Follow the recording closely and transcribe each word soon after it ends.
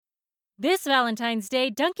This Valentine's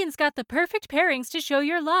Day, Dunkin's got the perfect pairings to show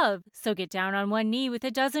your love. So get down on one knee with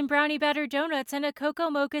a dozen brownie batter donuts and a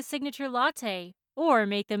cocoa mocha signature latte. Or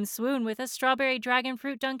make them swoon with a strawberry dragon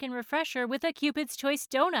fruit Dunkin' refresher with a Cupid's Choice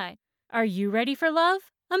donut. Are you ready for love?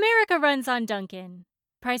 America runs on Dunkin'.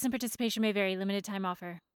 Price and participation may vary. Limited time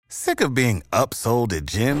offer. Sick of being upsold at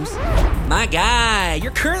gyms? My guy,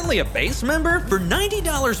 you're currently a base member? For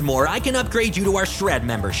 $90 more, I can upgrade you to our Shred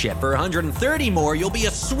membership. For $130 more, you'll be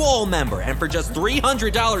a Swole member. And for just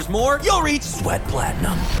 $300 more, you'll reach Sweat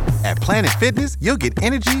Platinum. At Planet Fitness, you'll get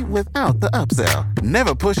energy without the upsell.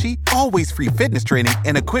 Never pushy, always free fitness training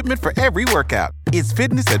and equipment for every workout. It's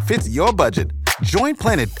fitness that fits your budget. Join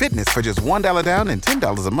Planet Fitness for just $1 down and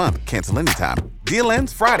 $10 a month. Cancel anytime. Deal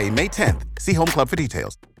ends Friday, May 10th. See Home Club for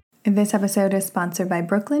details. This episode is sponsored by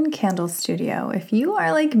Brooklyn Candle Studio. If you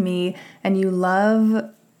are like me and you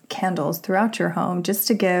love candles throughout your home just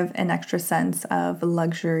to give an extra sense of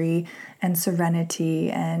luxury and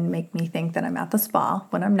serenity and make me think that I'm at the spa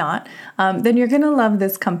when I'm not, then you're going to love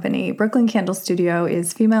this company. Brooklyn Candle Studio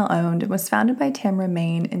is female-owned and was founded by Tamra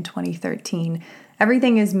Main in 2013.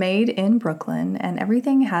 Everything is made in Brooklyn and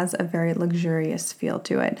everything has a very luxurious feel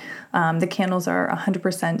to it. The candles are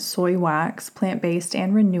 100% soy wax, plant-based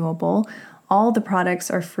and renewable. All the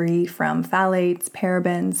products are free from phthalates,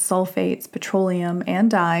 parabens, sulfates, petroleum,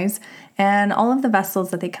 and dyes. And all of the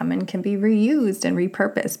vessels that they come in can be reused and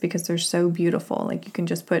repurposed because they're so beautiful. Like you can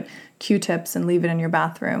just put Q-tips and leave it in your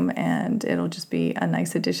bathroom and it'll just be a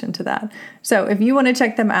nice addition to that. So if you want to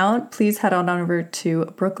check them out, please head on over to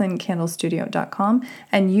brooklyncandlestudio.com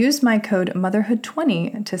and use my code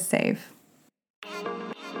motherhood20 to save.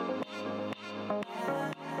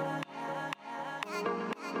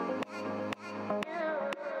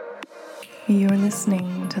 You're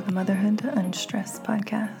listening to the Motherhood Unstressed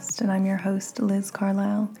podcast, and I'm your host, Liz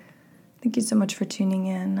Carlisle. Thank you so much for tuning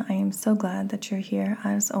in. I am so glad that you're here,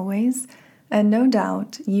 as always, and no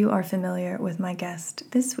doubt you are familiar with my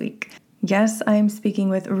guest this week. Yes, I am speaking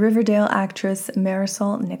with Riverdale actress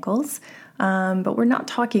Marisol Nichols, but we're not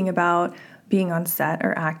talking about being on set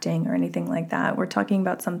or acting or anything like that. We're talking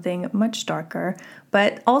about something much darker,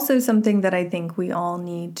 but also something that I think we all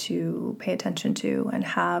need to pay attention to and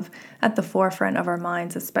have at the forefront of our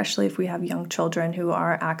minds, especially if we have young children who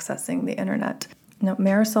are accessing the internet. Now,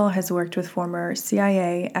 Marisol has worked with former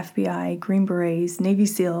CIA, FBI, Green Berets, Navy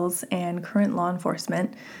SEALs, and current law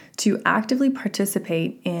enforcement to actively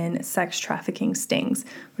participate in sex trafficking stings,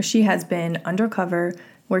 where she has been undercover,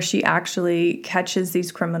 where she actually catches these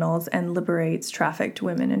criminals and liberates trafficked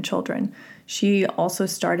women and children. She also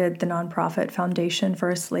started the nonprofit Foundation for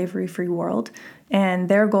a Slavery-Free World, and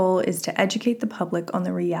their goal is to educate the public on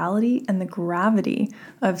the reality and the gravity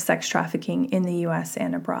of sex trafficking in the U.S.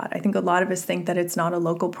 and abroad. I think a lot of us think that it's not a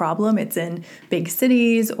local problem, it's in big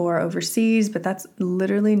cities or overseas, but that's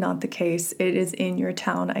literally not the case. It is in your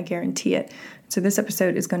town, I guarantee it. So this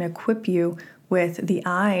episode is going to equip you with the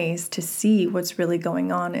eyes to see what's really going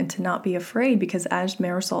on and to not be afraid, because as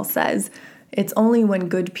Marisol says, it's only when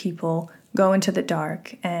good people go into the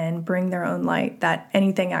dark and bring their own light that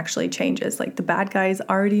anything actually changes. Like the bad guys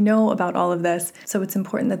already know about all of this, so it's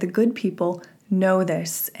important that the good people know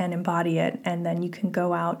this and embody it, and then you can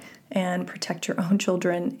go out and protect your own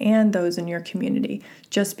children and those in your community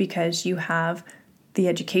just because you have the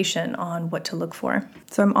education on what to look for.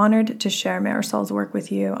 So I'm honored to share Marisol's work with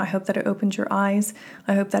you. I hope that it opens your eyes.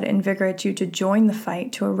 I hope that it invigorates you to join the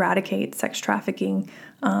fight to eradicate sex trafficking.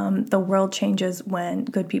 The world changes when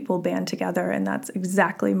good people band together, and that's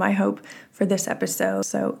exactly my hope for this episode.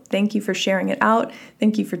 So thank you for sharing it out.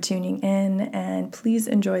 Thank you for tuning in, and please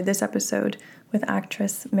enjoy this episode with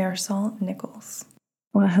actress Marisol Nichols.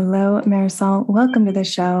 Well, hello, Marisol. Welcome to the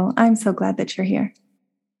show. I'm so glad that you're here.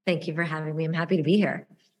 Thank you for having me. I'm happy to be here.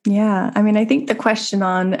 Yeah. I mean, I think the question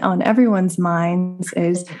on everyone's minds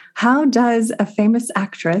is, how does a famous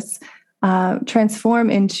actress transform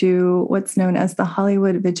into what's known as the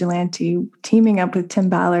Hollywood vigilante, teaming up with Tim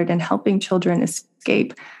Ballard and helping children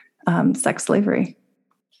escape sex slavery?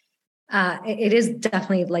 It is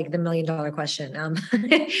definitely like the $1 million question.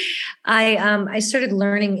 I started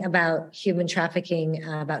learning about human trafficking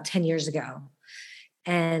about 10 years ago.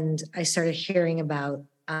 And I started hearing about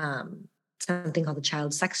something called the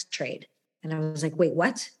child sex trade. And I was like, wait,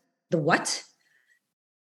 what? The what?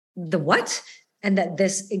 The what? And that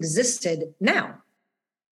this existed now.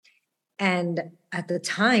 And at the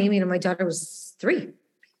time, my daughter was 3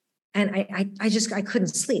 and I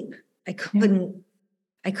couldn't sleep. I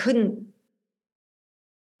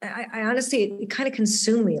honestly, it kind of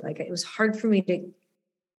consumed me. Like it was hard for me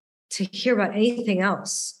to hear about anything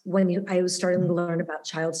else when I was starting to learn about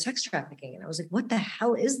child sex trafficking. And I was like, what the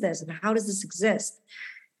hell is this? And how does this exist?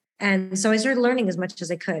 And so I started learning as much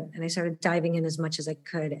as I could. And I started diving in as much as I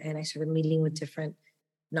could. And I started meeting with different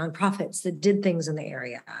nonprofits that did things in the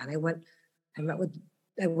area. And I went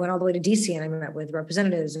all the way to DC, and I met with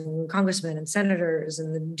representatives and congressmen and senators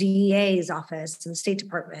and the DEA's office and the State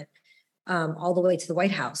Department, all the way to the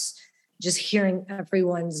White House, just hearing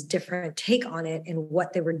everyone's different take on it and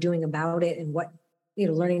what they were doing about it, and what,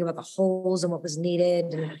 learning about the holes and what was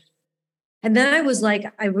needed. And then I was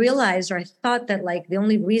like, I realized, or I thought that like the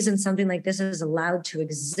only reason something like this is allowed to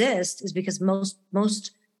exist is because most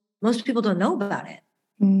people don't know about it.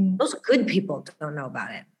 Most good people don't know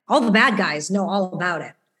about it. All the bad guys know all about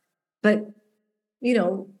it. But,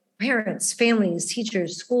 parents, families,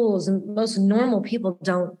 teachers, schools, and most normal people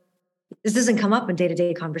this doesn't come up in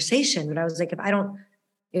day-to-day conversation. But I was like,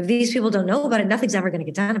 if these people don't know about it, nothing's ever going to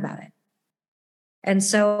get done about it. And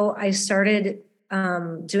so I started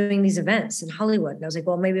doing these events in Hollywood. And I was like,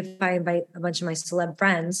 well, maybe if I invite a bunch of my celeb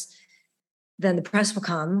friends, then the press will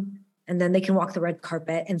come, and then they can walk the red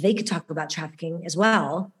carpet, and they could talk about trafficking as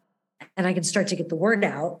well. And I can start to get the word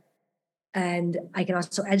out, and I can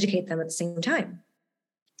also educate them at the same time.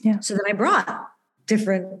 Yeah. So then I brought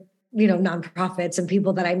different, nonprofits and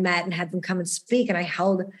people that I met and had them come and speak. And I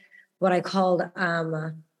held what I called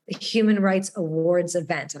a Human Rights Awards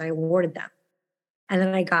event, and I awarded them. And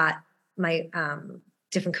then I got my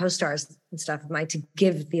different co-stars and stuff to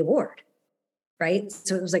give the award. Right.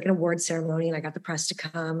 So it was like an award ceremony, and I got the press to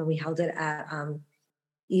come, and we held it at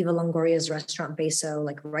Eva Longoria's restaurant Beso,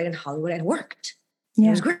 like right in Hollywood, and it worked. Yeah.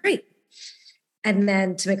 It was great. And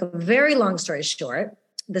then, to make a very long story short,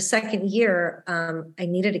 the second year, I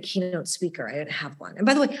needed a keynote speaker. I didn't have one. And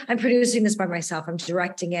by the way, I'm producing this by myself. I'm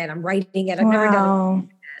directing it. I'm writing it. I've never done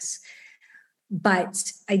this.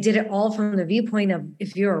 But I did it all from the viewpoint of,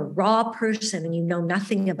 if you're a raw person and you know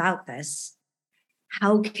nothing about this,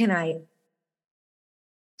 how can I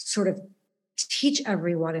sort of teach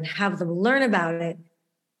everyone and have them learn about it,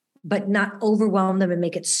 but not overwhelm them and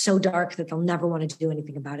make it so dark that they'll never want to do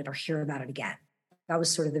anything about it or hear about it again. That was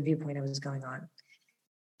sort of the viewpoint I was going on.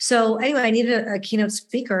 So anyway, I needed a keynote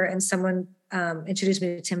speaker, and someone introduced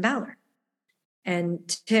me to Tim Ballard. And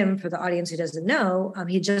Tim, for the audience who doesn't know,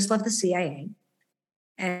 he just left the CIA,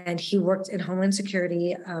 and he worked in Homeland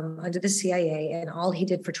Security under the CIA. And all he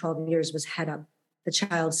did for 12 years was head up the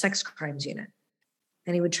Child Sex Crimes Unit.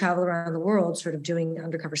 And he would travel around the world sort of doing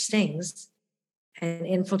undercover stings and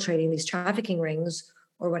infiltrating these trafficking rings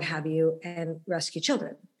or what have you, and rescue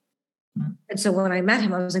children. And so when I met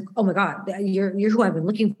him, I was like, oh my God, you're who I've been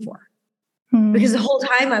looking for. Because the whole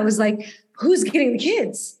time I was like, who's getting the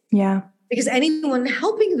kids? Yeah. Because anyone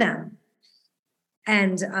helping them.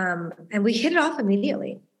 And we hit it off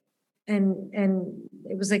immediately. And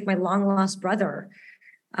it was like my long lost brother.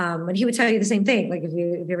 And he would tell you the same thing. Like if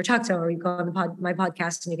you ever talk to him, or you go on my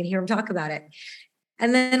podcast and you can hear him talk about it.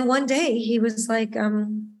 And then one day he was like,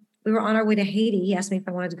 we were on our way to Haiti. He asked me if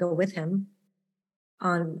I wanted to go with him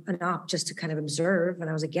on an op just to kind of observe. And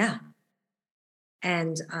I was like, yeah.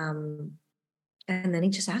 And then he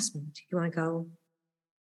just asked me, do you want to go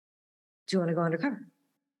undercover?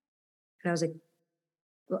 And I was like,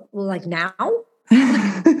 well, like now?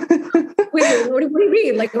 Wait, what do you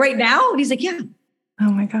mean? Like right now? And he's like, yeah.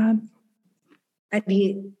 Oh my God. And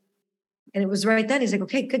it was right then. He's like,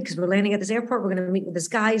 okay, good. Because we're landing at this airport. We're going to meet with this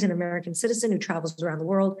guy. He's an American citizen who travels around the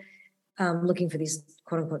world looking for these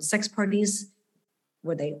quote unquote sex parties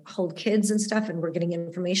where they hold kids and stuff. And we're getting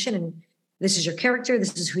information. And this is your character.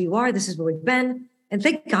 This is who you are. This is where we've been. And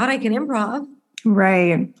thank God I can improv.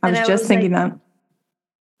 Right. I was just thinking that.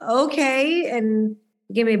 Okay. And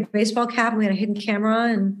he gave me a baseball cap. And we had a hidden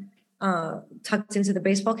camera and tucked into the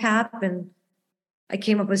baseball cap. And I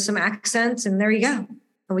came up with some accents, and there you go.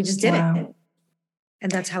 And we just did it. And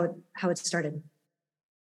that's how it started.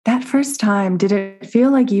 That first time, did it feel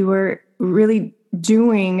like you were really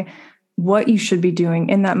doing what you should be doing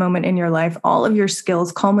in that moment in your life, all of your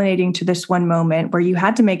skills culminating to this one moment where you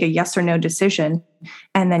had to make a yes or no decision?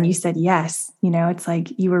 And then you said yes, it's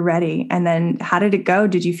like you were ready. And then how did it go?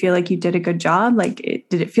 Did you feel like you did a good job?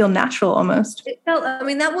 Did it feel natural almost? It felt,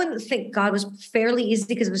 that one, thank God, was fairly easy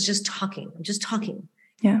because it was just talking. I'm just talking.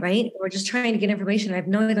 Yeah. Right. We're just trying to get information. I have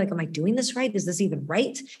no idea, am I doing this right? Is this even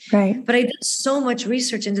right? Right. But I did so much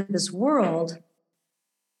research into this world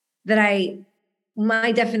that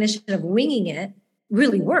my definition of winging it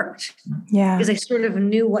really worked. Yeah. Because I sort of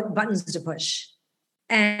knew what buttons to push.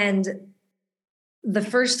 And the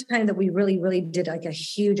first time that we really, really did like a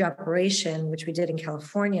huge operation, which we did in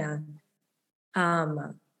California,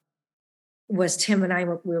 was Tim and I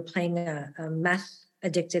we were playing a meth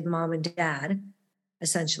addicted mom and dad,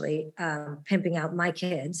 essentially pimping out my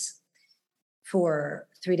kids for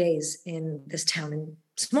 3 days in this town,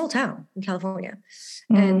 small town in California.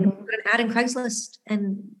 And we put an ad in Craigslist,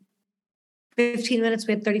 and 15 minutes,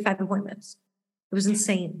 we had 35 appointments. It was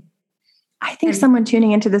insane. I think someone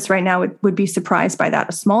tuning into this right now would be surprised by that.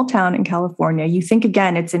 A small town in California. You think,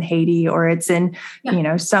 again, it's in Haiti or it's in,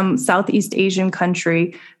 some Southeast Asian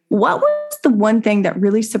country. What was the one thing that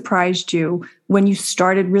really surprised you when you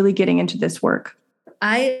started really getting into this work?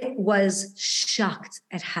 I was shocked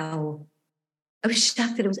that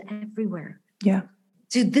it was everywhere. Yeah.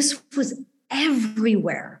 Dude, this was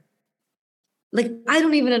everywhere. Like, I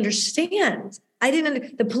don't even understand.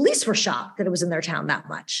 The police were shocked that it was in their town that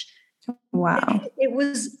much. Wow. It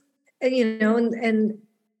was, and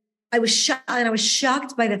I was shocked, and I was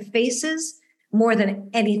shocked by the faces more than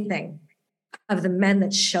anything of the men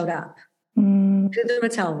that showed up to the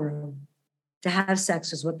motel room to have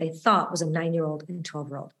sex with what they thought was a 9-year-old and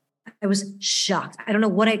 12-year-old. I was shocked. I don't know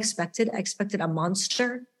what I expected. I expected a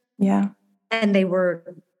monster. Yeah. And they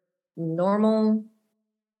were normal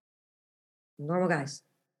guys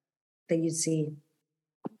that you'd see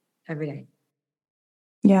every day.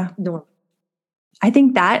 Yeah. Normal. I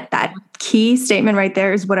think that key statement right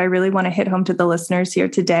there is what I really want to hit home to the listeners here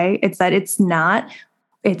today. It's that it's not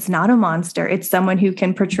a monster. It's someone who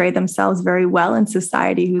can portray themselves very well in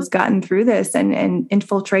society, who's gotten through this and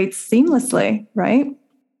infiltrates seamlessly, right?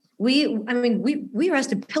 We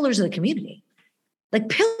arrested pillars of the community,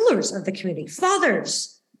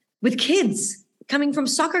 fathers with kids coming from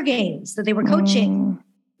soccer games that they were coaching.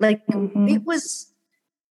 It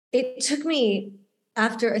took me,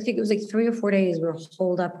 after I think it was like 3 or 4 days, we were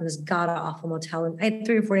holed up in this god-awful motel. And I had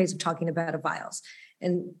 3 or 4 days of talking to pedophiles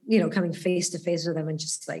and, coming face to face with them, and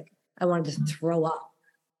just like, I wanted to throw up.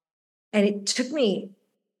 And it took me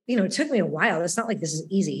a while. It's not like this is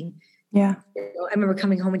easy. Yeah. I remember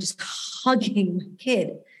coming home and just hugging my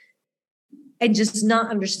kid and just not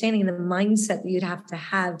understanding the mindset that you'd have to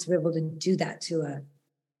be able to do that to a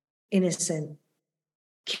innocent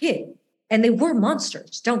kid. And they were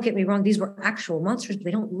monsters. Don't get me wrong. These were actual monsters, but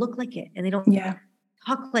they don't look like it. And they don't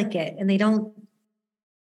talk like it. And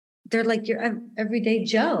they're like your everyday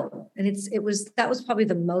Joe. And that was probably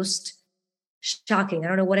the most shocking. I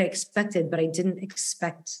don't know what I expected, but I didn't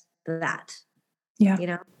expect that.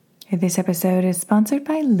 Yeah. This episode is sponsored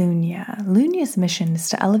by Lunya. Lunya's mission is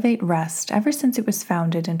to elevate rest ever since it was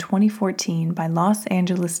founded in 2014 by Los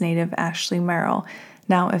Angeles native Ashley Merrill.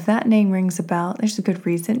 Now, if that name rings a bell, there's a good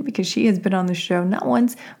reason, because she has been on the show not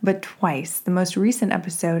once, but twice. The most recent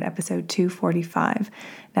episode 245.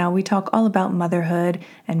 Now, we talk all about motherhood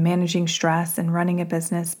and managing stress and running a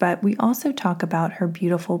business, but we also talk about her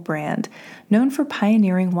beautiful brand. Known for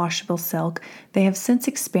pioneering washable silk, they have since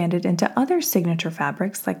expanded into other signature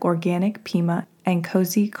fabrics like organic Pima and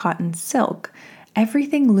cozy cotton silk.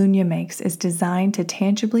 Everything Lunya makes is designed to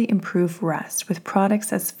tangibly improve rest with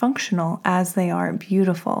products as functional as they are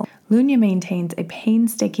beautiful. Lunya maintains a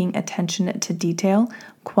painstaking attention to detail,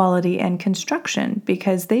 quality, and construction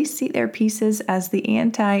because they see their pieces as the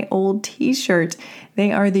anti-old t-shirt.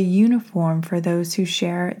 They are the uniform for those who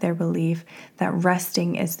share their belief that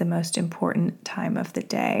resting is the most important time of the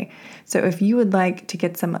day. So if you would like to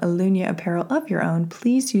get some Lunya apparel of your own,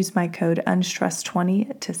 please use my code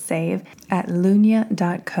UNSTRESS20 to save at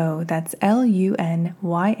lunya.co. That's LUNYA.co.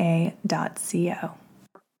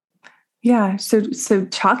 Yeah. So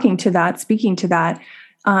speaking to that,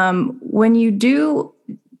 when you do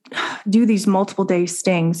these multiple day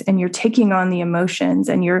stings and you're taking on the emotions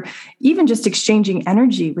and you're even just exchanging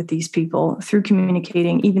energy with these people through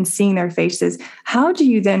communicating, even seeing their faces, how do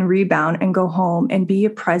you then rebound and go home and be a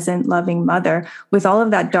present, loving mother with all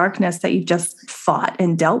of that darkness that you've just fought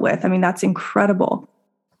and dealt with? I mean, that's incredible.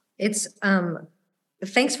 It's,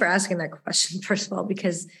 thanks for asking that question, first of all,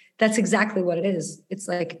 because that's exactly what it is. It's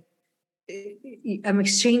like, I'm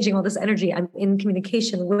exchanging all this energy. I'm in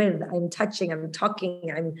communication with, I'm touching, I'm talking,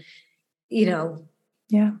 I'm,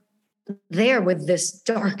 there with this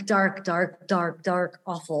dark,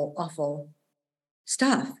 awful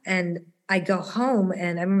stuff. And I go home,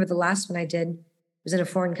 and I remember the last one I did was in a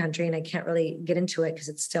foreign country, and I can't really get into it because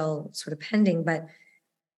it's still sort of pending, but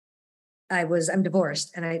I'm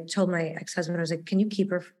divorced. And I told my ex-husband, I was like, can you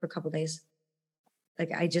keep her for a couple of days?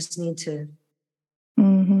 Like, I just need to,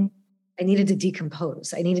 I needed to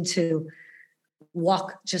decompose. I needed to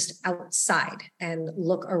walk just outside and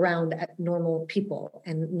look around at normal people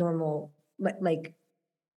and normal, like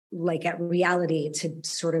at reality, to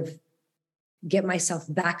sort of get myself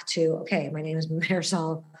back to, okay, my name is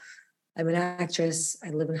Marisol. I'm an actress.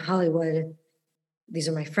 I live in Hollywood. these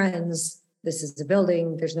are my friends. This is the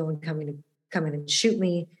building. There's no one coming to come in and shoot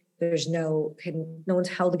me. There's no one's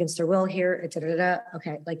held against their will here.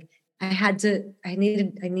 Okay. Like I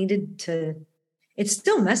needed to, it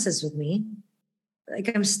still messes with me.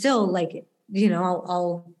 Like I'm still like,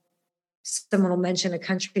 someone will mention a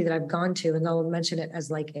country that I've gone to and they'll mention it as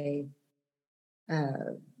like a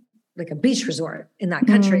beach resort in that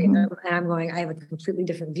country. And I'm going, I have a completely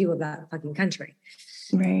different view of that fucking country.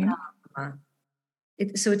 Right.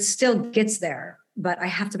 So it still gets there, but I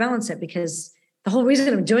have to balance it because the whole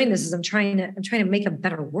reason I'm doing this is I'm trying to make a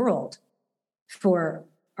better world for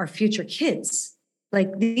our future kids.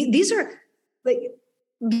 Like these are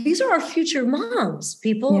our future moms,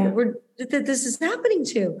 people that this is happening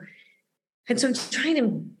to. And so I'm trying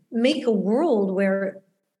to make a world where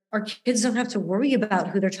our kids don't have to worry about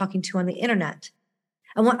who they're talking to on the internet.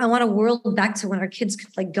 I want a world back to when our kids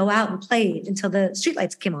could like go out and play until the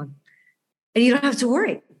streetlights came on. And you don't have to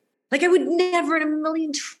worry. Like I would never in a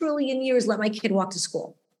million trillion years let my kid walk to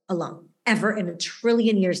school alone, ever in a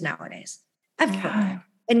trillion years nowadays, ever. Yeah.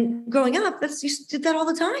 And growing up, you did that all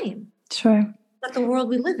the time. Sure. That's the world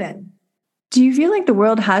we live in. Do you feel like the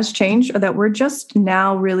world has changed or that we're just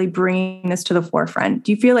now really bringing this to the forefront?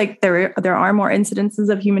 Do you feel like there are more incidences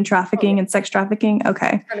of human trafficking and sex trafficking?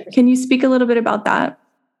 Okay. 100%. Can you speak a little bit about that?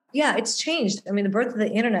 Yeah, it's changed. I mean, the birth of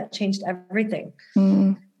the internet changed everything.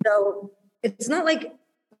 So it's not like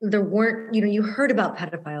there weren't, you heard about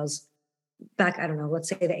pedophiles back, I don't know, let's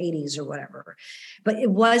say the 80s or whatever, but it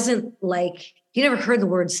wasn't like, you never heard the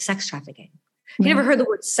word sex trafficking. You never heard the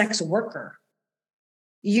word sex worker.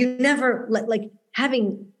 You never, like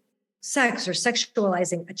having sex or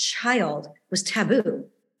sexualizing a child was taboo.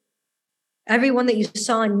 Everyone that you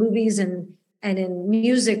saw in movies and in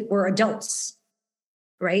music were adults,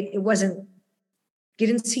 right? It wasn't, you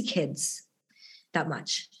didn't see kids that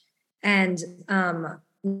much. And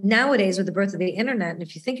nowadays with the birth of the internet, and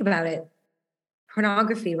if you think about it,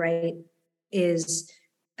 pornography, right, is,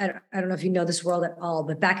 I don't know if you know this world at all,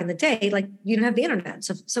 but back in the day, like you didn't have the internet.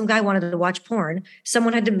 So if some guy wanted to watch porn,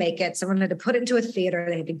 someone had to make it. Someone had to put it into a theater.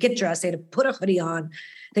 They had to get dressed. They had to put a hoodie on.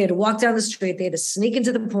 They had to walk down the street. They had to sneak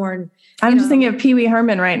into the porn. I'm just thinking of Pee Wee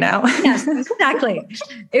Herman right now. Yes, exactly.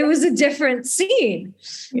 It was a different scene.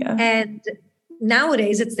 Yeah. And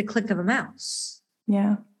nowadays it's the click of a mouse.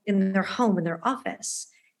 Yeah. In their home, in their office.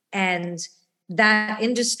 And that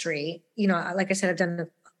industry, like I said, I've done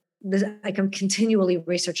I'm continually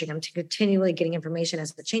researching. I'm continually getting information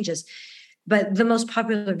as it changes. But the most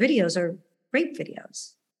popular videos are rape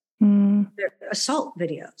videos. They're assault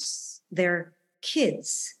videos. They're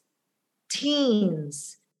kids,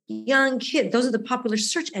 teens, young kids. Those are the popular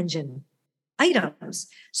search engine items.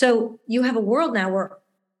 So you have a world now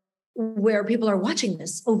where people are watching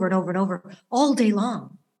this over and over and over all day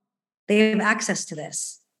long. They have access to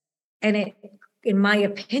this. And it, in my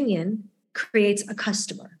opinion, creates a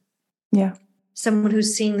customer. Yeah. Someone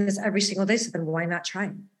who's seeing this every single day. So then why not try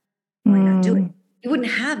it? Why not do it? You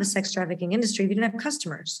wouldn't have a sex trafficking industry if you didn't have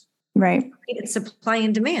customers. Right. It's supply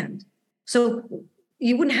and demand. So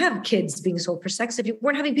you wouldn't have kids being sold for sex if you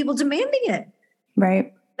weren't having people demanding it.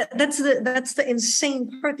 Right. That's the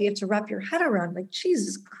insane part that you have to wrap your head around. Like,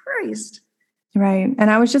 Jesus Christ. Right. And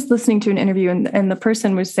I was just listening to an interview and the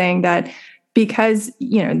person was saying that because,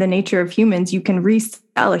 the nature of humans, you can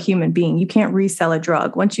resell a human being. You can't resell a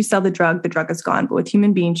drug. Once you sell the drug is gone. But with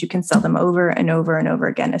human beings, you can sell them over and over and over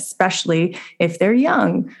again, especially if they're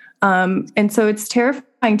young. And so it's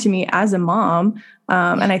terrifying to me as a mom.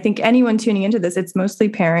 And I think anyone tuning into this, it's mostly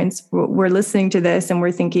parents. We're listening to this and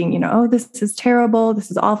we're thinking, oh, this is terrible.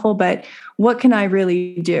 This is awful. But what can I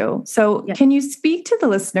really do? So Can you speak to the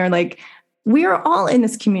listener? Like, we are all in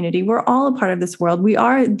this community. We're all a part of this world. We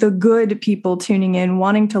are the good people tuning in,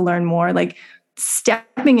 wanting to learn more, like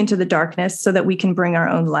stepping into the darkness so that we can bring our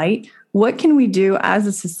own light. What can we do as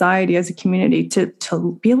a society, as a community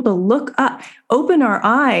to be able to look up, open our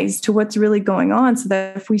eyes to what's really going on so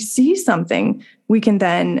that if we see something, we can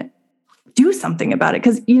then do something about it?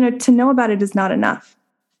 Because, to know about it is not enough.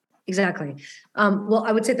 Exactly. Well,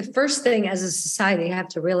 I would say the first thing as a society you have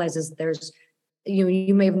to realize is there's,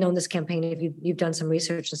 you may have known this campaign if you've done some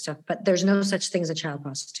research and stuff, but there's no such thing as a child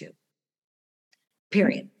prostitute,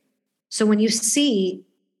 period. So when you see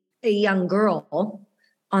a young girl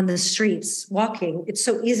on the streets walking, it's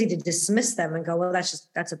so easy to dismiss them and go, well, that's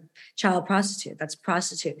a child prostitute. That's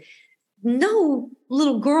prostitute. No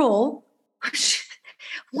little girl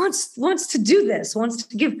wants to do this, wants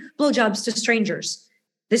to give blowjobs to strangers.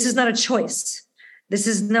 This is not a choice. This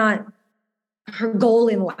is not her goal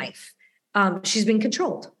in life. She's being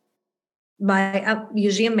controlled by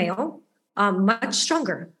usually a male, much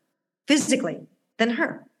stronger physically than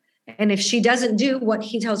her. And if she doesn't do what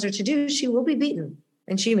he tells her to do, she will be beaten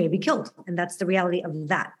and she may be killed. And that's the reality of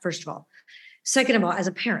that, first of all. Second of all, as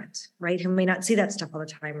a parent, right, who may not see that stuff all the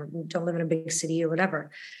time or don't live in a big city or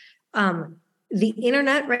whatever, the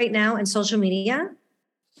internet right now and social media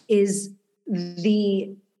is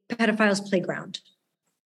the pedophiles' playground.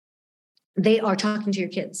 They are talking to your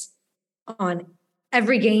kids on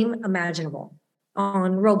every game imaginable,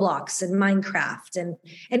 on Roblox and Minecraft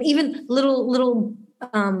and even little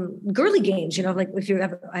girly games, like if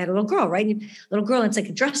I had a little girl, right? Little girl, it's like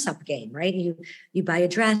a dress up game, right? You buy a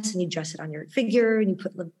dress and you dress it on your figure and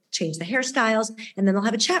you change the hairstyles, and then they'll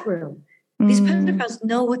have a chat room. These pedophiles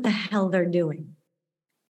know what the hell they're doing.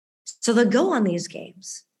 So they'll go on these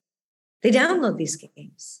games. They download these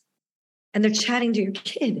games and they're chatting to your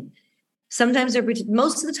kid. Sometimes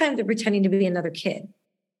most of the time they're pretending to be another kid.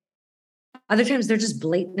 Other times they're just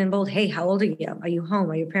blatant and bold. Hey, how old are you? Are you home?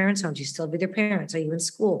 Are your parents home? Do you still live with your parents? Are you in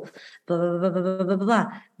school? Blah, blah, blah, blah, blah, blah, blah.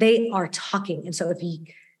 They are talking. And so if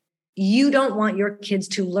you don't want your kids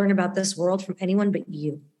to learn about this world from anyone but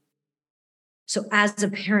you. So as a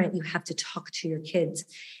parent, you have to talk to your kids.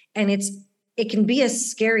 And it can be a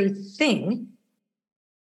scary thing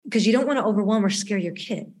because you don't want to overwhelm or scare your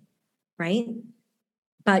kid, right?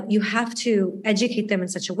 But you have to educate them in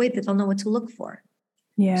such a way that they'll know what to look for.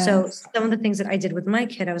 Yeah. So some of the things that I did with my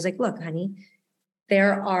kid, I was like, look, honey,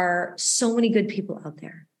 there are so many good people out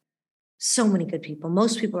there. So many good people.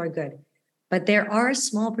 Most people are good, but there are a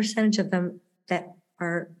small percentage of them that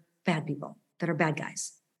are bad people, that are bad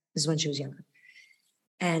guys. This is when she was younger.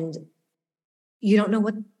 And you don't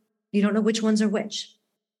know which ones are which.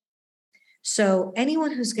 So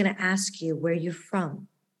anyone who's going to ask you where you're from,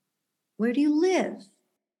 where do you live?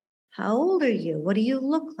 How old are you? What do you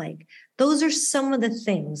look like? Those are some of the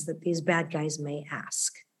things that these bad guys may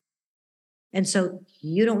ask. And so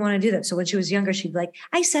you don't want to do that. So when she was younger, she'd be like,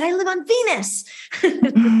 I said, I live on Venus.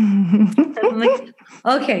 I'm like,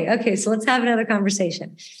 okay. So let's have another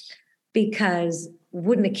conversation. Because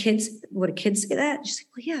would a kid say that? She's like,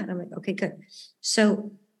 well, yeah. And I'm like, okay, good.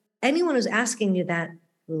 So anyone who's asking you that,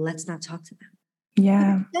 let's not talk to them.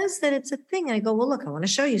 Yeah. Says that it's a thing. And I go, well, look, I want to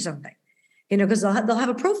show you something. Because they'll have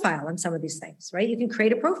a profile on some of these things, right? You can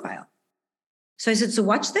create a profile. So I said, so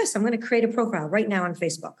watch this. I'm going to create a profile right now on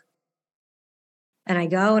Facebook. And I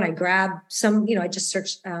go and I grab some, I just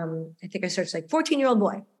searched, I think I searched like 14-year-old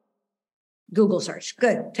boy. Google search.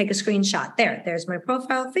 Good. Take a screenshot. There's my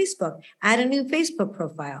profile, Facebook. Add a new Facebook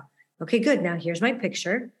profile. Okay, good. Now here's my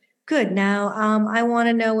picture. Good. Now I want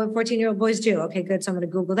to know what 14-year-old boys do. Okay, good. So I'm going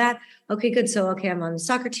to Google that. Okay, good. So, I'm on the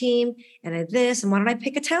soccer team and I have this. And why don't I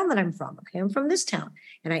pick a town that I'm from? Okay, I'm from this town.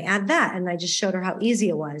 And I add that. And I just showed her how easy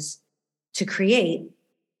it was to create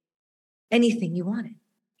anything you wanted.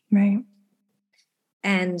 Right.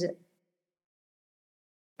 And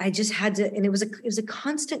I just had to, and it was a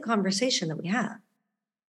constant conversation that we had.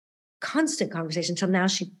 Constant conversation until now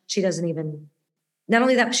she doesn't even, not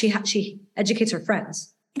only that, but she educates her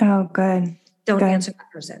friends. Oh, good. Don't answer that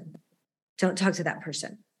person. Don't talk to that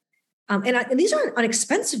person. And these aren't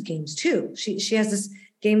inexpensive games too. She has this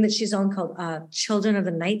game that she's on called Children of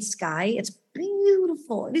the Night Sky. It's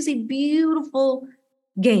beautiful. It is a beautiful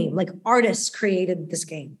game. Like artists created this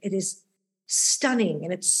game. It is stunning.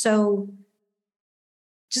 And it's so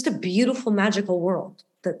just a beautiful, magical world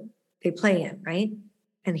that they play in, right?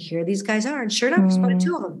 And here these guys are. And sure enough, there's one or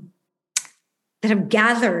two of them that have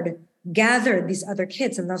gathered these other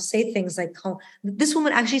kids, and they'll say things like, this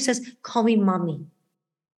woman actually says, call me mommy.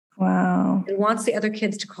 Wow. And wants the other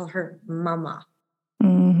kids to call her mama.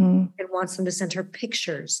 Mm-hmm. And wants them to send her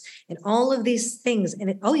pictures and all of these things.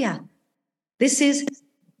 And this is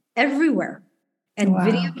everywhere. And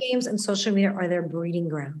video games and social media are their breeding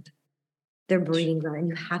ground. Their breeding ground. And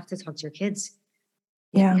you have to talk to your kids.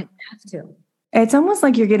 Yeah. You have to. It's almost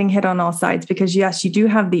like you're getting hit on all sides because yes, you do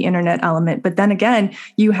have the internet element, but then again,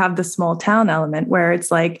 you have the small town element where it's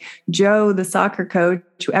like Joe, the soccer coach,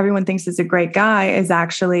 who everyone thinks is a great guy, is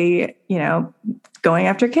actually, going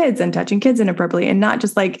after kids and touching kids inappropriately, and not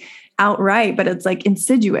just like outright, but it's like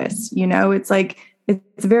insidious, it's like,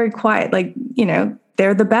 it's very quiet. Like,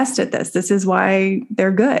 they're the best at this. This is why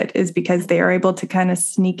they're good, is because they are able to kind of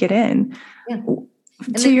sneak it in. Yeah.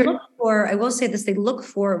 And I will say this, they look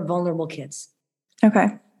for vulnerable kids. Okay.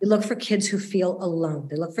 They look for kids who feel alone.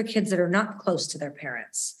 They look for kids that are not close to their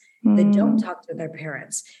parents. They don't talk to their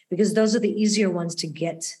parents, because those are the easier ones to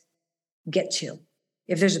get to.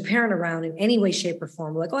 If there's a parent around in any way, shape, or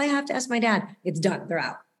form, like, I have to ask my dad, it's done. They're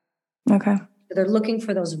out. Okay. They're looking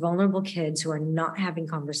for those vulnerable kids who are not having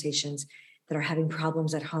conversations, that are having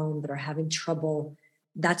problems at home, that are having trouble.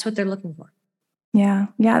 That's what they're looking for. Yeah.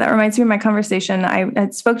 Yeah. That reminds me of my conversation. I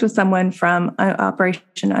spoke with someone from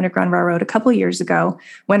Operation Underground Railroad a couple of years ago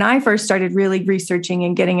when I first started really researching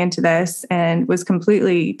and getting into this and was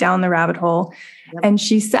completely down the rabbit hole. Yep. And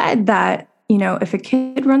she said that, if a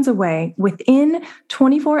kid runs away within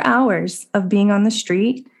 24 hours of being on the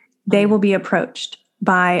street, they will be approached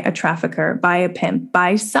by a trafficker, by a pimp,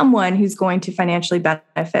 by someone who's going to financially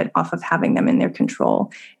benefit off of having them in their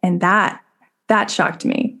control. And that shocked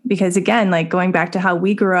me because, again, like going back to how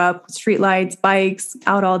we grew up, streetlights, bikes,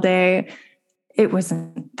 out all day, that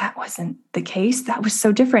wasn't the case. That was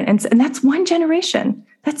so different. And that's one generation.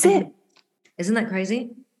 That's it. Isn't that crazy?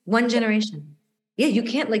 One generation. Yeah. You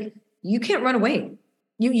can't run away.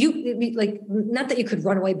 You like, not that you could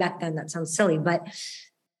run away back then. That sounds silly, but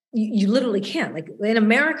you literally can't. Like in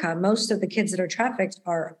America, most of the kids that are trafficked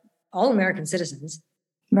are all American citizens.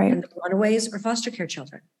 Right. And the runaways are foster care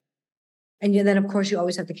children. And then, of course, you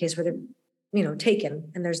always have the case where they're,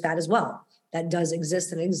 taken. And there's that as well. That does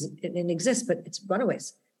exist and exists, but it's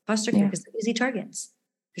runaways. Foster care because they're easy targets.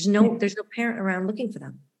 There's no parent around looking for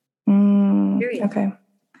them. Period. Okay.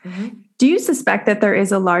 Mm-hmm. Do you suspect that there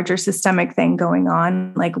is a larger systemic thing going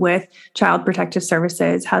on, like with Child Protective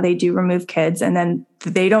Services, how they do remove kids and then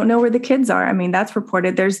they don't know where the kids are? I mean, that's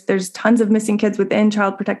reported. There's tons of missing kids within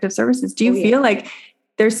Child Protective Services. Do you feel like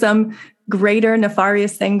there's some greater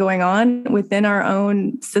nefarious thing going on within our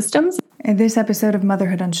own systems? And this episode of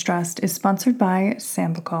Motherhood Unstressed is sponsored by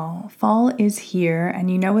Sambucol. Fall is here,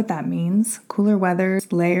 and you know what that means. Cooler weather,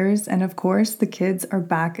 layers, and of course, the kids are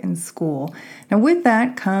back in school. Now, with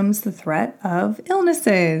that comes the threat of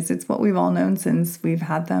illnesses. It's what we've all known since we've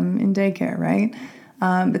had them in daycare, right?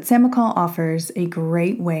 But Sambucol offers a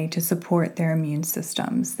great way to support their immune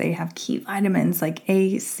systems. They have key vitamins like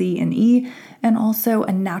A, C, and E, and also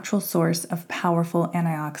a natural source of powerful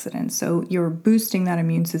antioxidants. So you're boosting that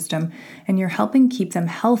immune system and you're helping keep them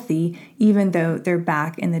healthy, even though they're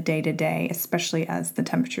back in the day-to-day, especially as the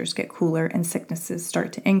temperatures get cooler and sicknesses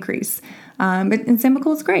start to increase. And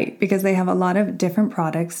Sambucol is great because they have a lot of different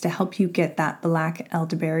products to help you get that black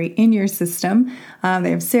elderberry in your system. They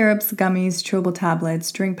have syrups, gummies, chewable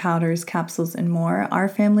tablets, drink powders, capsules, and more. Our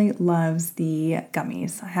family loves the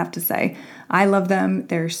gummies, I have to say. I love them.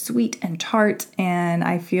 They're sweet and tart, and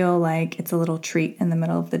I feel like it's a little treat in the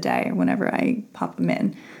middle of the day whenever I pop them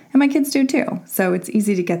in. And my kids do too. So it's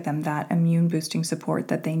easy to get them that immune boosting support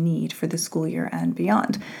that they need for the school year and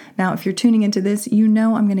beyond. Now, if you're tuning into this, you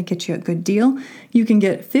know I'm going to get you a good deal. You can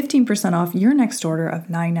get 15% off your next order of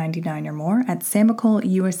 $9.99 or more at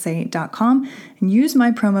SambucolUSA.com and use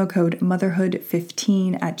my promo code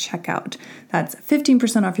Motherhood15 at checkout. That's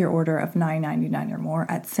 15% off your order of $9.99 or more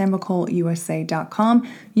at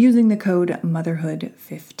SambucolUSA.com using the code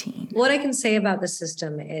Motherhood15. What I can say about the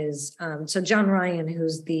system is, so John Ryan,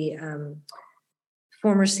 who's the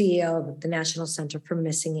former CEO of the National Center for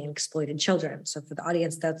Missing and Exploited Children. So for the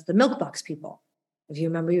audience, that's the milk box people. If you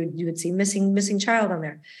remember, you would see missing child on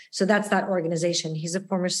there. So that's that organization. He's a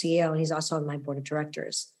former CEO and he's also on my board of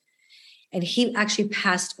directors. And he actually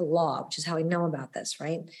passed a law, which is how I know about this,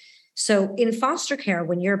 right? So in foster care,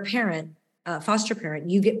 when you're a parent, foster parent,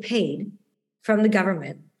 you get paid from the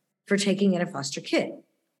government for taking in a foster kid.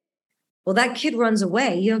 Well, that kid runs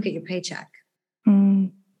away, you don't get your paycheck.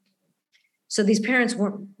 So these parents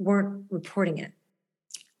weren't reporting it.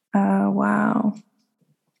 Wow.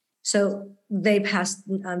 So they passed,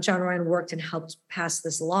 John Ryan worked and helped pass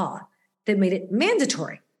this law that made it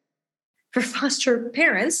mandatory for foster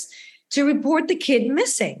parents to report the kid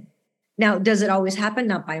missing. Now, does it always happen?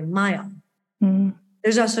 Not by a mile.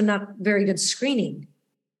 There's also not very good screening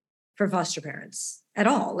for foster parents at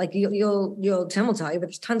all. Like Tim will tell you, but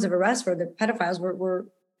there's tons of arrests where the pedophiles were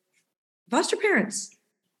foster parents.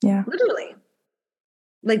 Yeah. Literally.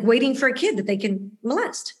 Like waiting for a kid that they can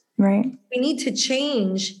molest. Right. We need to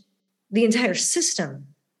change the entire system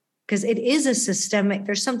because it is a systemic,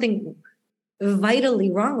 there's something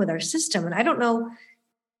vitally wrong with our system. And I don't know,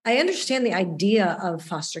 I understand the idea of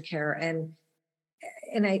foster care and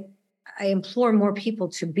I implore more people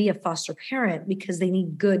to be a foster parent because they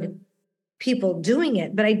need good people doing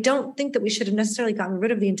it. But I don't think that we should have necessarily gotten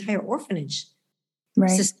rid of the entire orphanage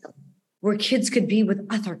system where kids could be with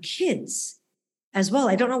other kids as well.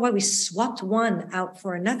 I don't know why we swapped one out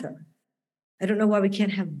for another. I don't know why we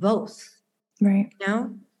can't have both. Right. You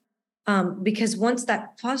know? Because once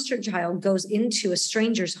that foster child goes into a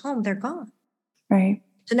stranger's home, they're gone. Right.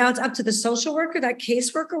 So now it's up to the social worker, that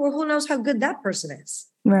caseworker, well, who knows how good that person is.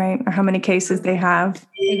 Right. Or how many cases they have.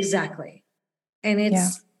 Exactly. And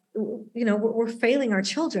it's, you know, we're failing our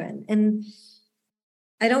children. And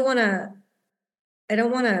I don't want I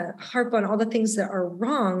don't want to harp on all the things that are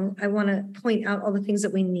wrong. I want to point out all the things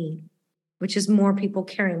that we need, which is more people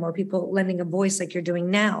caring, more people lending a voice like you're doing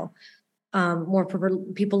now, more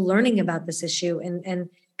people learning about this issue and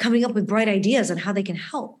coming up with bright ideas on how they can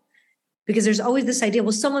help. Because there's always this idea,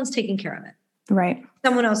 well, someone's taking care of it. Right.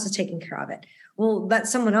 Someone else is taking care of it. Well, that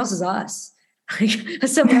someone else is us.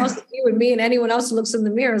 Someone else is you and me, and anyone else who looks in the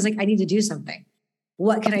mirror is like, I need to do something.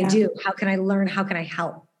 What can I do? How can I learn? How can I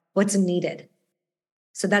help? What's needed?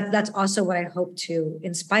 So that's also what I hope to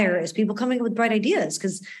inspire is people coming up with bright ideas,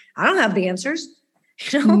 because I don't have the answers,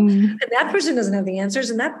 and that person doesn't have the answers,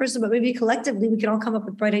 and that person, but maybe collectively we can all come up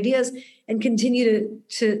with bright ideas and continue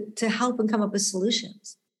to help and come up with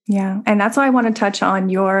solutions. Yeah. And that's why I want to touch on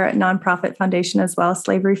your nonprofit foundation as well,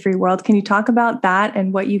 Slavery Free World. Can you talk about that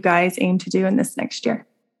and what you guys aim to do in this next year?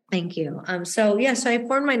 Thank you. So I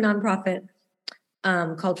formed my nonprofit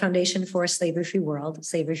called Foundation for a Slavery Free World,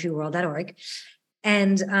 slaveryfreeworld.org.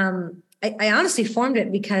 And I honestly formed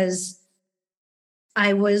it because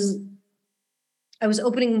I wanted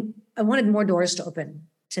more doors to open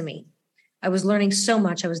to me. I was learning so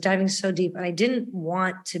much. I was diving so deep, and I didn't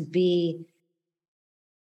want to be,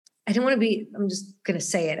 I'm just going to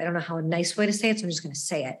say it. I don't know how a nice way to say it, so I'm just going to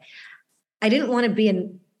say it. I didn't want to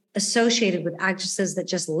be associated with actresses that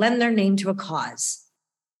just lend their name to a cause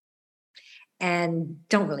and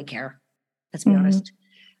don't really care. Let's be honest.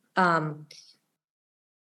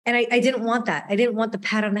 And I didn't want that. I didn't want the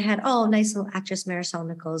pat on the head. Oh, nice little actress, Marisol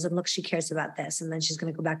Nichols. And look, she cares about this. And then she's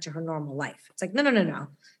going to go back to her normal life. It's like, no.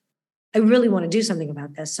 I really want to do something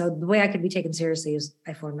about this. So the way I could be taken seriously is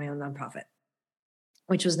I formed my own nonprofit,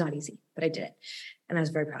 which was not easy, but I did it. And I was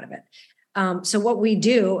very proud of it. So what we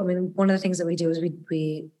do, one of the things that we do is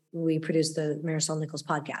we produce the Marisol Nichols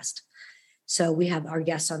podcast. So we have our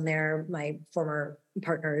guests on there, my former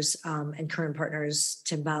partners and current partners,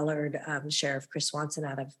 Tim Ballard, Sheriff Chris Swanson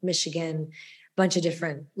out of Michigan, a bunch of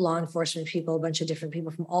different law enforcement people, a bunch of different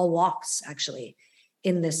people from all walks, actually,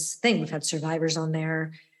 in this thing. We've had survivors on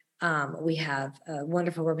there. We have a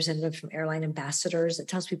wonderful representative from Airline Ambassadors that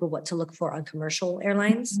tells people what to look for on commercial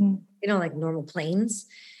airlines, like normal planes.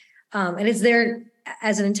 And it's there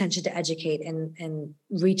as an intention to educate and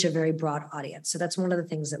reach a very broad audience. So that's one of the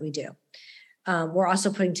things that we do. We're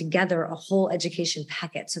also putting together a whole education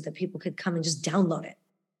packet so that people could come and just download it.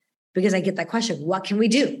 Because I get that question, what can we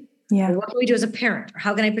do? Yeah. Or what can we do as a parent? Or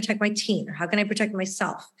how can I protect my teen? Or how can I protect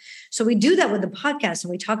myself? So we do that with the podcast,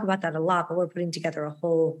 and we talk about that a lot, but we're putting together a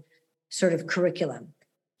whole sort of curriculum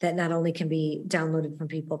that not only can be downloaded from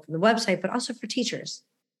people from the website, but also for teachers.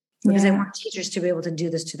 Because I want teachers to be able to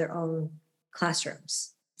do this to their own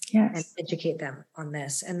classrooms and educate them on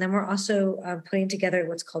this. And then we're also putting together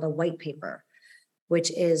what's called a white paper, which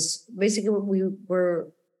is basically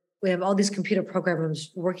we have all these computer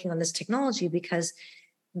programmers working on this technology because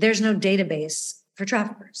there's no database for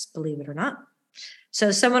traffickers, believe it or not.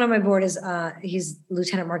 So someone on my board is, he's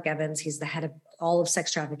Lieutenant Mark Evans. He's the head of all of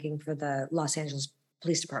sex trafficking for the Los Angeles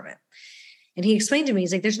Police Department. And he explained to me,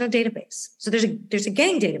 he's like, there's no database. So there's a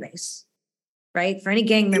gang database, right? For any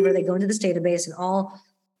gang member, they go into this database, and all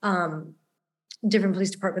different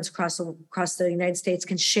police departments across the United States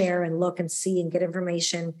can share and look and see and get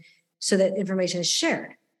information so that information is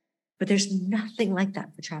shared. But there's nothing like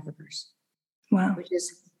that for traffickers. Wow. Which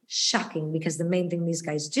is shocking, because the main thing these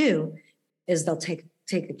guys do is they'll take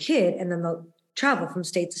a kid and then they'll travel from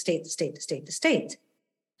state to state to state to state to state.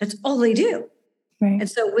 That's all they do. Right. And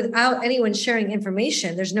so without anyone sharing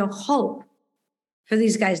information, there's no hope for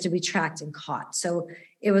these guys to be tracked and caught. So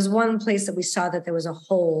it was one place that we saw that there was a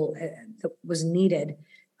hole that was needed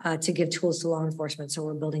to give tools to law enforcement. So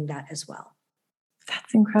we're building that as well.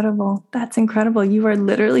 That's incredible. That's incredible. You are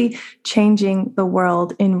literally changing the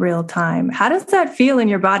world in real time. How does that feel in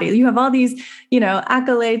your body? You have all these,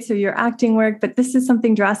 accolades for your acting work, but this is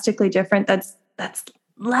something drastically different. That's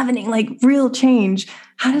leavening, like real change.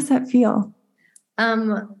 How does that feel?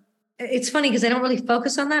 It's funny because I don't really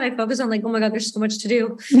focus on that. I focus on like, oh my God, there's so much to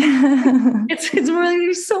do. It's more like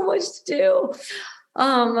there's so much to do.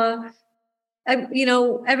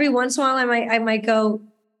 Every once in a while I might go,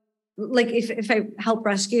 like if I help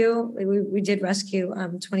rescue, we did rescue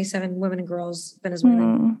 27 women and girls,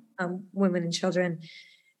 Venezuelan women and children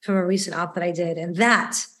from a recent op that I did. And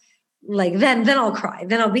that, like, then I'll cry.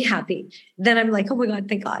 Then I'll be happy. Then I'm like, oh my God,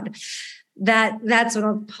 thank God. That's when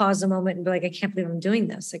I'll pause a moment and be like, I can't believe I'm doing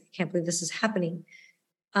this. Like, I can't believe this is happening.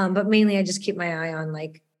 But mainly I just keep my eye on,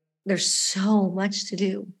 like, there's so much to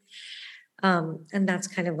do. And that's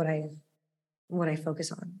kind of what I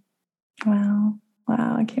focus on. Wow.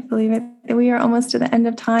 Wow, I can't believe it. We are almost to the end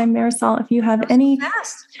of time. Marisol, if you have any,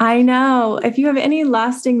 Fast. I know, if you have any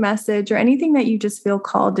lasting message or anything that you just feel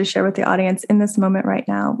called to share with the audience in this moment right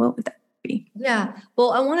now, what would that be? Yeah.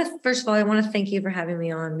 Well, first of all, I want to thank you for having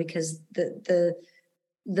me on, because the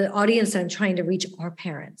audience that I'm trying to reach are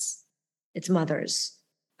parents. It's mothers.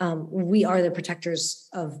 We are the protectors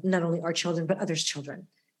of not only our children, but others' children,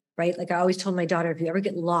 right? Like I always told my daughter, if you ever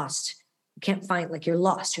get lost, you can't find, like you're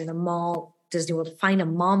lost, you're in a mall, Disney World, find a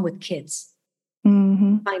mom with kids.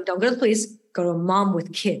 Mm-hmm. Don't go to the police, go to a mom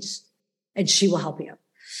with kids, and she will help you.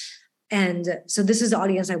 And so this is the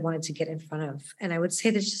audience I wanted to get in front of. And I would say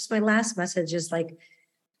that just my last message is like,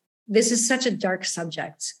 this is such a dark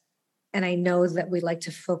subject. And I know that we like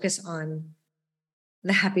to focus on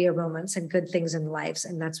the happier moments and good things in lives.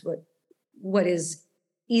 And that's what is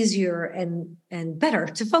easier and better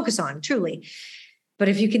to focus on, truly. But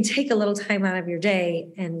if you can take a little time out of your day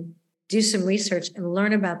and do some research and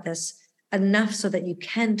learn about this enough so that you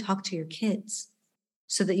can talk to your kids,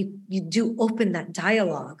 so that you do open that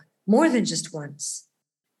dialogue more than just once,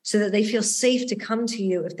 so that they feel safe to come to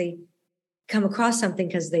you if they come across something,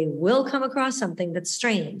 because they will come across something that's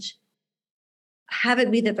strange. Have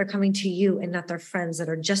it be that they're coming to you and not their friends that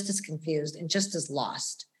are just as confused and just as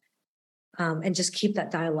lost. And just keep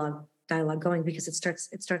that dialogue going, because it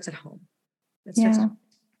starts at home.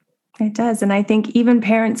 It does. And I think even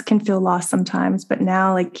parents can feel lost sometimes, but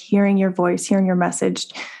now like hearing your voice, hearing your message,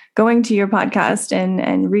 going to your podcast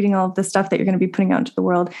and reading all of the stuff that you're going to be putting out into the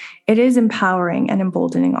world, it is empowering and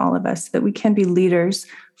emboldening all of us so that we can be leaders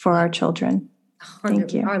for our children.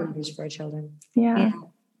 Thank you. Our leaders for our children. Yeah.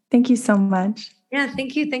 Thank you so much. Yeah,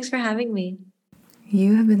 thank you. Thanks for having me.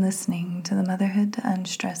 You have been listening to the Motherhood to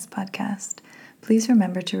Unstress podcast. Please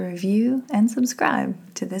remember to review and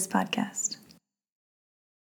subscribe to this podcast.